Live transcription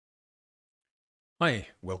Hi,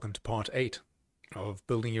 welcome to part 8 of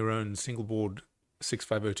building your own single board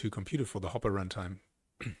 6502 computer for the Hopper Runtime.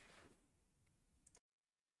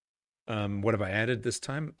 What have I added this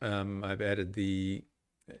time? I've added the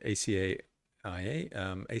ACIA,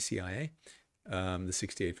 ACIA, the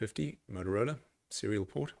 6850 Motorola serial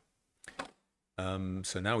port.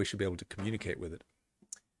 So now we should be able to communicate with it.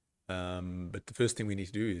 But the first thing we need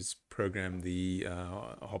to do is program the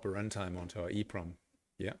Hopper Runtime onto our EEPROM.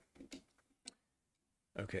 Yeah.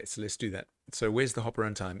 Okay, so let's do that. So where's the Hopper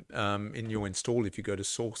Runtime? In your install, if you go to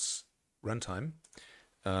Source Runtime,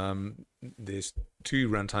 there's two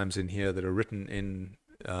runtimes in here that are written in,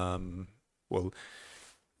 that are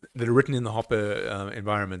written in the Hopper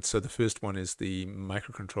environment. So the first one is the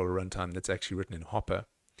microcontroller runtime that's actually written in Hopper.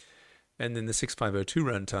 And then the 6502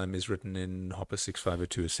 runtime is written in Hopper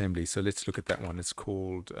 6502 assembly. So let's look at that one. It's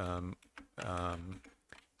called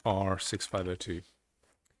R6502.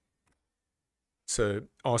 So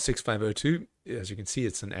R6502, as you can see,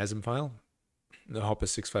 it's an ASM file, the Hopper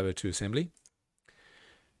 6502 assembly.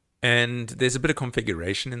 And there's a bit of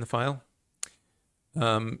configuration in the file.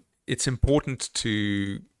 It's important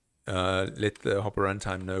to let the Hopper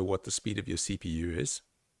runtime know what the speed of your CPU is.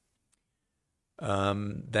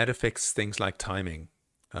 That affects things like timing.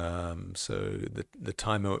 So the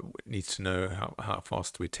timer needs to know how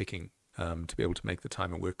fast we're ticking to be able to make the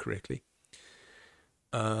timer work correctly.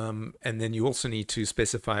 And then you also need to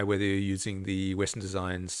specify whether you're using the Western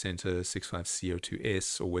Design Center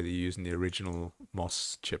 65CO2S or whether you're using the original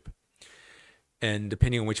MOS chip. And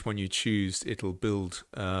depending on which one you choose, it'll build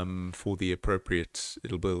for the appropriate.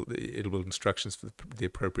 It'll build instructions for the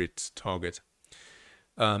appropriate target.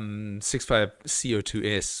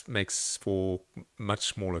 65CO2S makes for much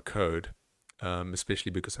smaller code,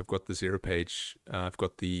 especially because I've got the 0 page. I've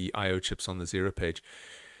got the I/O chips on the 0 page.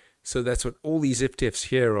 So that's what all these ifdefs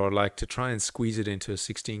here are like, to try and squeeze it into a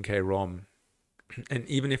 16K ROM. And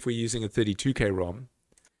even if we're using a 32K ROM,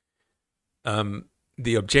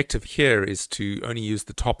 the objective here is to only use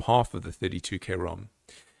the top half of the 32K ROM.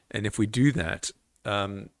 And if we do that,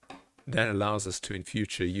 that allows us to in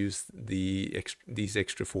future use these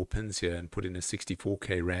extra 4 pins here and put in a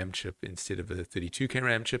 64K RAM chip instead of a 32K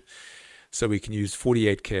RAM chip. So we can use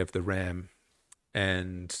 48K of the RAM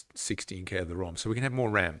and 16K of the ROM, so we can have more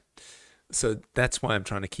RAM. So that's why I'm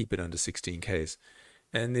trying to keep it under 16Ks.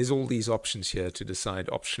 And there's all these options here to decide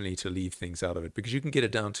optionally to leave things out of it, because you can get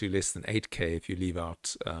it down to less than 8K if you leave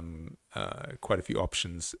out quite a few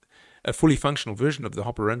options. A fully functional version of the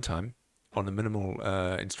Hopper runtime on a minimal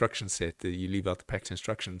instruction set, you leave out the packed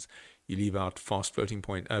instructions, you leave out fast floating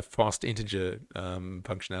point, fast integer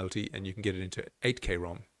functionality, and you can get it into 8K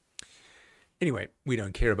ROM. Anyway, we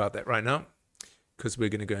don't care about that right now, because we're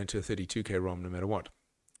going to go into a 32K ROM no matter what.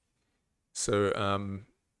 So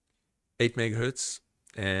 8 megahertz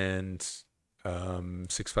and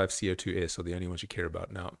 65CO2S are the only ones you care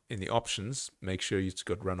about. Now, in the options, make sure you've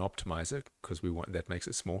got Run Optimizer, because we want that, makes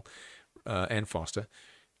it small and faster,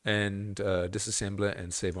 and disassembler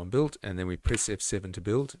and save on build. And then we press F7 to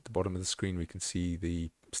build. At the bottom of the screen, we can see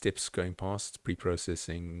the steps going past: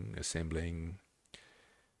 pre-processing, assembling.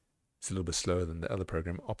 It's a little bit slower than the other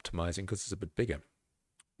program, optimizing, because it's a bit bigger.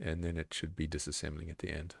 And then it should be disassembling at the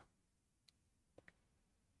end.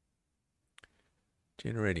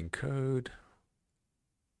 Generating code.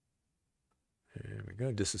 There we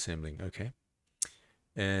go, disassembling, okay.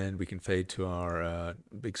 And we can fade to our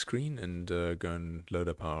big screen and go and load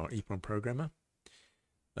up our EEPROM programmer.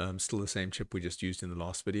 Still the same chip we just used in the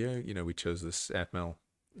last video. You know, we chose this Atmel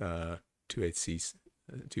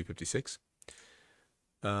 28C256.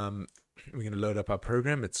 We're going to load up our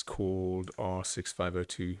program. It's called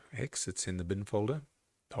R6502 hex. It's in the bin folder,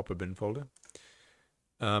 Hopper bin folder.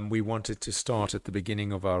 We want it to start at the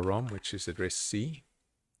beginning of our ROM, which is address C.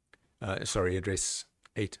 Address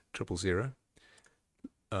 8000.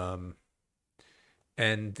 And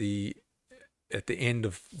at the end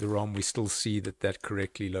of the ROM, we still see that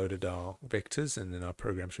correctly loaded our vectors, and then our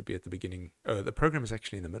program should be at the beginning. Oh, the program is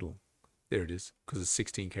actually in the middle. There it is, because it's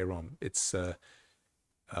 16K ROM. It's a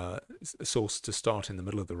source to start in the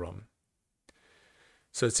middle of the ROM.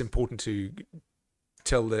 So it's important to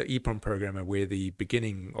tell the EEPROM programmer where the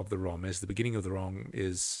beginning of the ROM is. The beginning of the ROM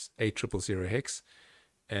is 8000 hex,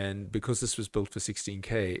 and because this was built for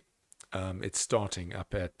 16K, it's starting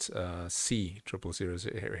up at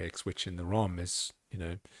C0000 hex, which in the ROM is,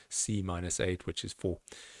 C minus 8, which is 4.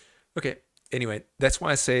 Okay. Anyway, that's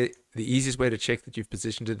why I say the easiest way to check that you've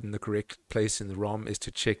positioned it in the correct place in the ROM is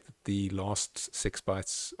to check that the last 6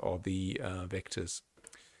 bytes are the vectors.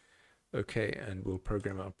 Okay, and we'll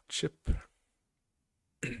program our chip.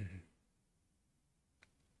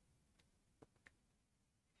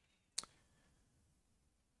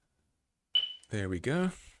 There we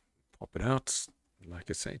go. Pop it out. Like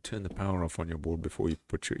I say, turn the power off on your board before you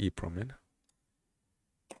put your EEPROM in.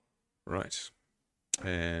 Right.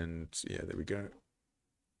 And yeah, there we go.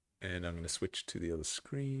 And I'm going to switch to the other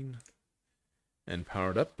screen and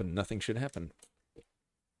power it up, and nothing should happen.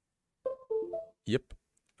 Yep.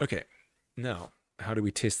 Okay. Now, how do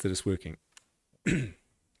we test that it's working?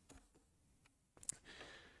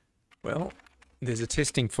 Well, there's a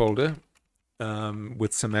testing folder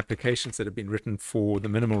with some applications that have been written for the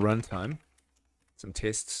minimal runtime, some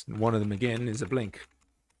tests. One of them, again, is a blink.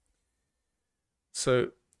 So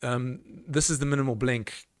this is the minimal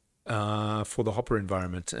blink for the Hopper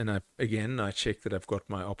environment. And I check that I've got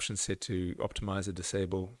my options set to optimize or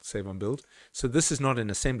disable, save on build. So this is not in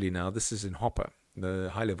assembly now. This is in Hopper, the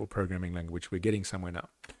high-level programming language. We're getting somewhere now.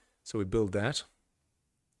 So we build that.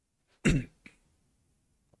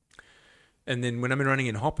 And then when I'm running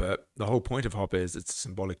in Hopper, the whole point of Hopper is it's a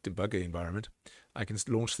symbolic debugger environment. I can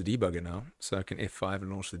launch the debugger now. So I can F5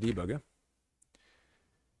 and launch the debugger.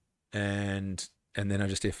 And then I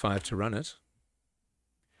just F5 to run it.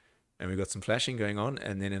 And we've got some flashing going on.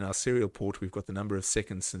 And then in our serial port, we've got the number of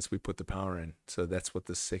seconds since we put the power in. So that's what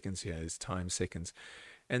the seconds here is, time seconds.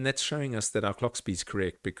 And that's showing us that our clock speed's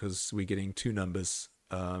correct because we're getting two numbers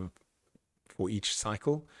for each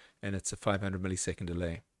cycle. And it's a 500 millisecond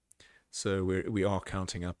delay. So we are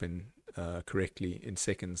counting up in correctly in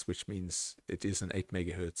seconds, which means it is an 8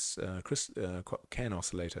 megahertz CAN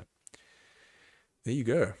oscillator. There you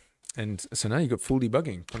go. And so now you've got full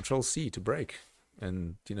debugging. Control C to break,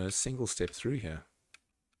 and single step through here.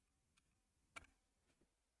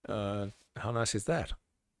 How nice is that?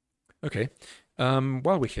 Okay.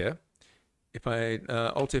 While we're here, if I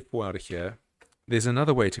Alt F4 out of here, there's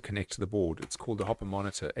another way to connect to the board. It's called the Hopper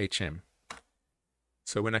Monitor HM.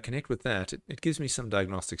 So when I connect with that, it gives me some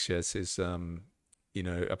diagnostics here. It says, I've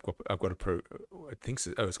got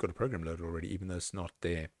it's got a program loaded already, even though it's not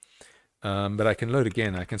there. But I can load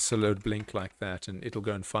again. I can still load blink like that, and it'll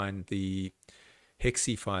go and find the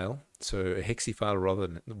hexe file. So a hexe file rather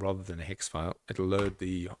than a hex file. It'll load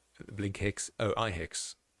the blink hex,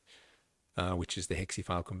 ihex, which is the hexe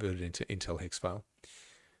file converted into Intel hex file.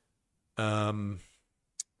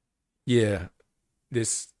 Yeah.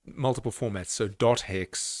 There's multiple formats. So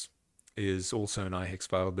 .hex is also an ihex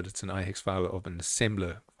file, but it's an ihex file of an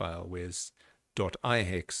assembler file, whereas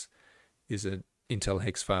 .ihex is an Intel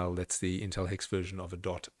hex file. That's the Intel hex version of a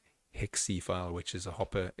 .hexe file, which is a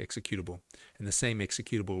Hopper executable. And the same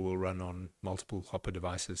executable will run on multiple Hopper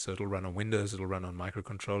devices. So it'll run on Windows, it'll run on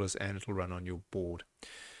microcontrollers, and it'll run on your board.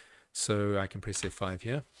 So I can press F5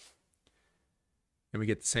 here, and we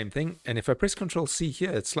get the same thing. And if I press Control C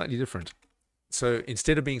here, it's slightly different. So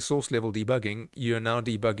instead of being source level debugging, you're now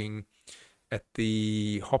debugging at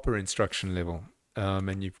the Hopper instruction level,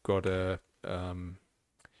 and you've got a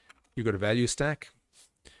value stack,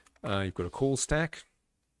 you've got a call stack.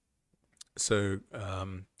 So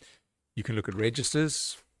you can look at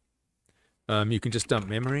registers. You can just dump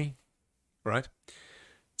memory, right?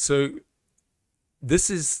 So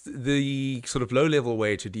this is the sort of low-level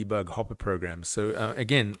way to debug Hopper programs. So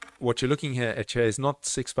again, what you're looking at here is not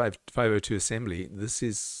 65502 assembly. This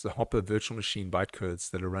is the Hopper virtual machine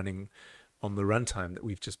bytecodes that are running on the runtime that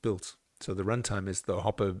we've just built. So the runtime is the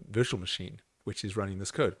Hopper virtual machine, which is running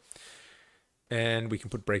this code. And we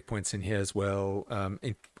can put breakpoints in here as well.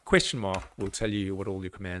 In question mark will tell you what all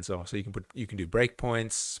your commands are. So you can do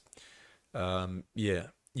breakpoints. Yeah,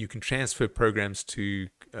 you can transfer programs to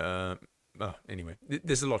anyway,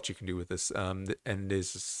 there's a lot you can do with this, and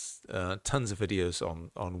there's tons of videos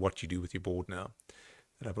on what you do with your board now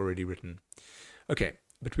that I've already written. Okay,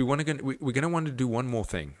 but we're going to want to do one more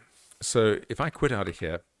thing. So if I quit out of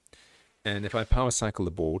here, and if I power cycle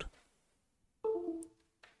the board,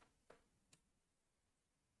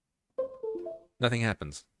 nothing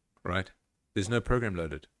happens, right? There's no program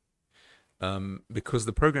loaded because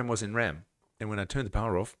the program was in RAM, and when I turned the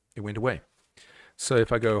power off, it went away. So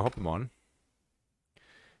if I go Hoppermon,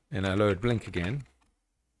 and I load blink again,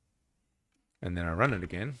 and then I run it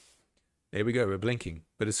again, there we go, we're blinking.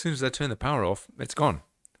 But as soon as I turn the power off, it's gone.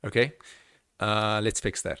 Okay, let's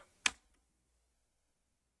fix that.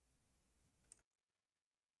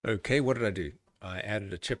 Okay, what did I do? I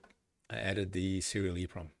added a chip. I added the serial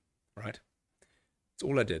EEPROM, right? That's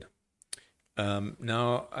all I did.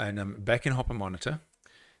 Now I'm back in Hopper Monitor,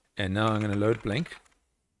 and now I'm going to load blink.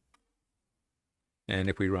 And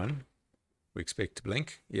if we run, we expect to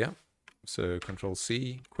blink. Yeah. So Control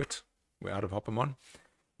C, quit. We're out of Hoppermon.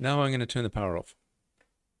 Now I'm going to turn the power off.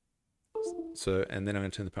 So, and then I'm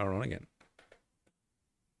going to turn the power on again.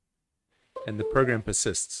 And the program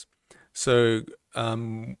persists. So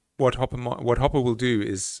what Hopper will do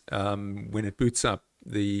is when it boots up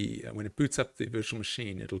the virtual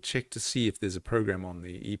machine, it'll check to see if there's a program on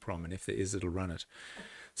the EEPROM, and if there is, it'll run it.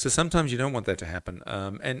 So sometimes you don't want that to happen.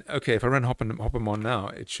 And okay, if I run Hoppermon now,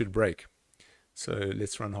 it should break. So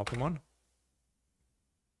let's run Hoppermon.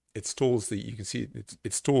 It stalls the. You can see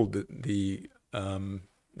it stalled the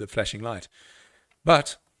flashing light,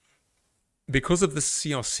 but because of the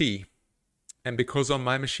CRC, and because on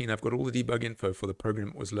my machine I've got all the debug info for the program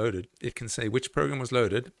that was loaded, it can say which program was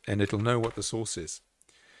loaded, and it'll know what the source is.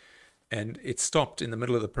 And it stopped in the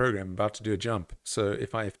middle of the program, about to do a jump. So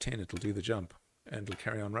if I F10, it'll do the jump, and it'll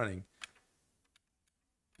carry on running.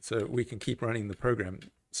 So we can keep running the program.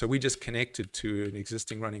 So we just connected to an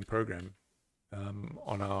existing running program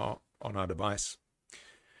on our device.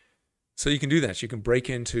 So you can do that. You can break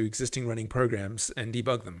into existing running programs and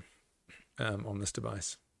debug them on this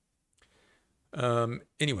device.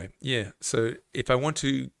 Anyway, yeah, so if I want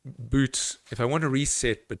to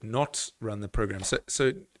reset but not run the program,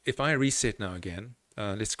 so if I reset now again,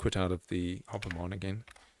 let's quit out of the Hoppermon again.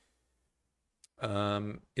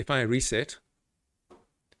 If I reset,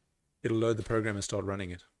 it'll load the program and start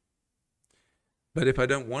running it. But if I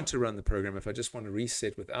don't want to run the program, if I just want to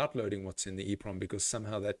reset without loading what's in the EEPROM, because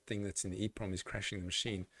somehow that thing that's in the EEPROM is crashing the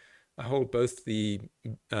machine, I hold both the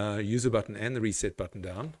user button and the reset button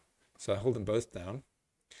down. So I hold them both down,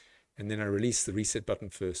 and then I release the reset button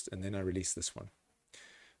first, and then I release this one.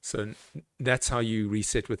 So that's how you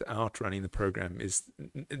reset without running the program.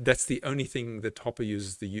 That's the only thing that Hopper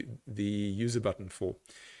uses the user button for.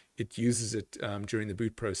 It uses it during the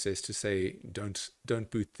boot process to say don't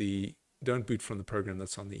boot from the program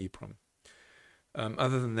that's on the EEPROM.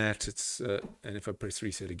 Other than that, it's and if I press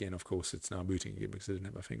reset again, of course, it's now booting again because I didn't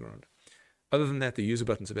have my finger on it. Other than that, the user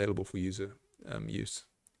button's available for user use.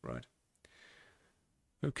 Right.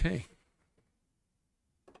 Okay.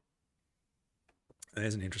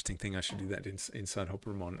 There's an interesting thing. I should do that inside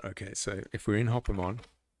Hoppermon. Okay, so if we're in Hoppermon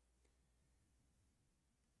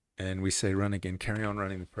and we say run again, carry on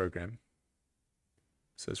running the program.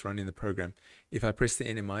 So it's running the program. If I press the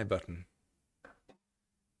NMI button,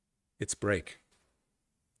 it's break.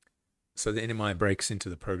 So the NMI breaks into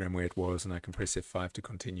the program where it was, and I can press F5 to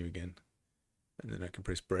continue again. And then I can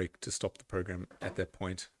press break to stop the program at that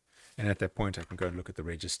point. And at that point, I can go and look at the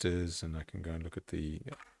registers, and I can go and look at the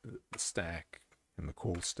stack and the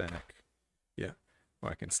call stack. Yeah. Or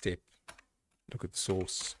I can look at the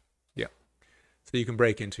source. Yeah. So you can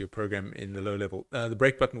break into your program in the low level. The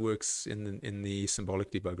break button works in the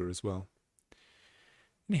symbolic debugger as well.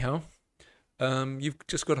 Anyhow, you've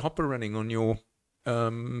just got Hopper running on your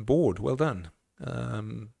board. Well done.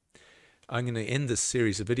 I'm going to end this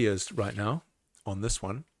series of videos right now on this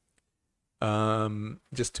one,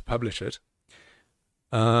 just to publish it.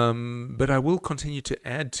 But I will continue to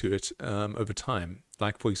add to it over time.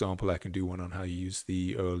 Like, for example, I can do one on how you use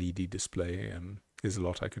the OLED display. There's a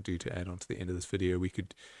lot I could do to add on to the end of this video. We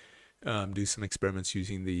could do some experiments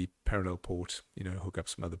using the parallel port, hook up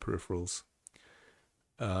some other peripherals.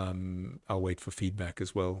 I'll wait for feedback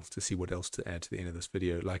as well to see what else to add to the end of this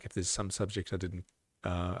video. Like if there's some subject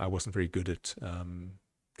I wasn't very good at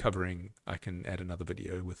covering, I can add another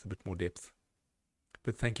video with a bit more depth.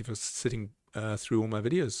 But thank you for sitting through all my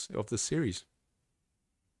videos of this series.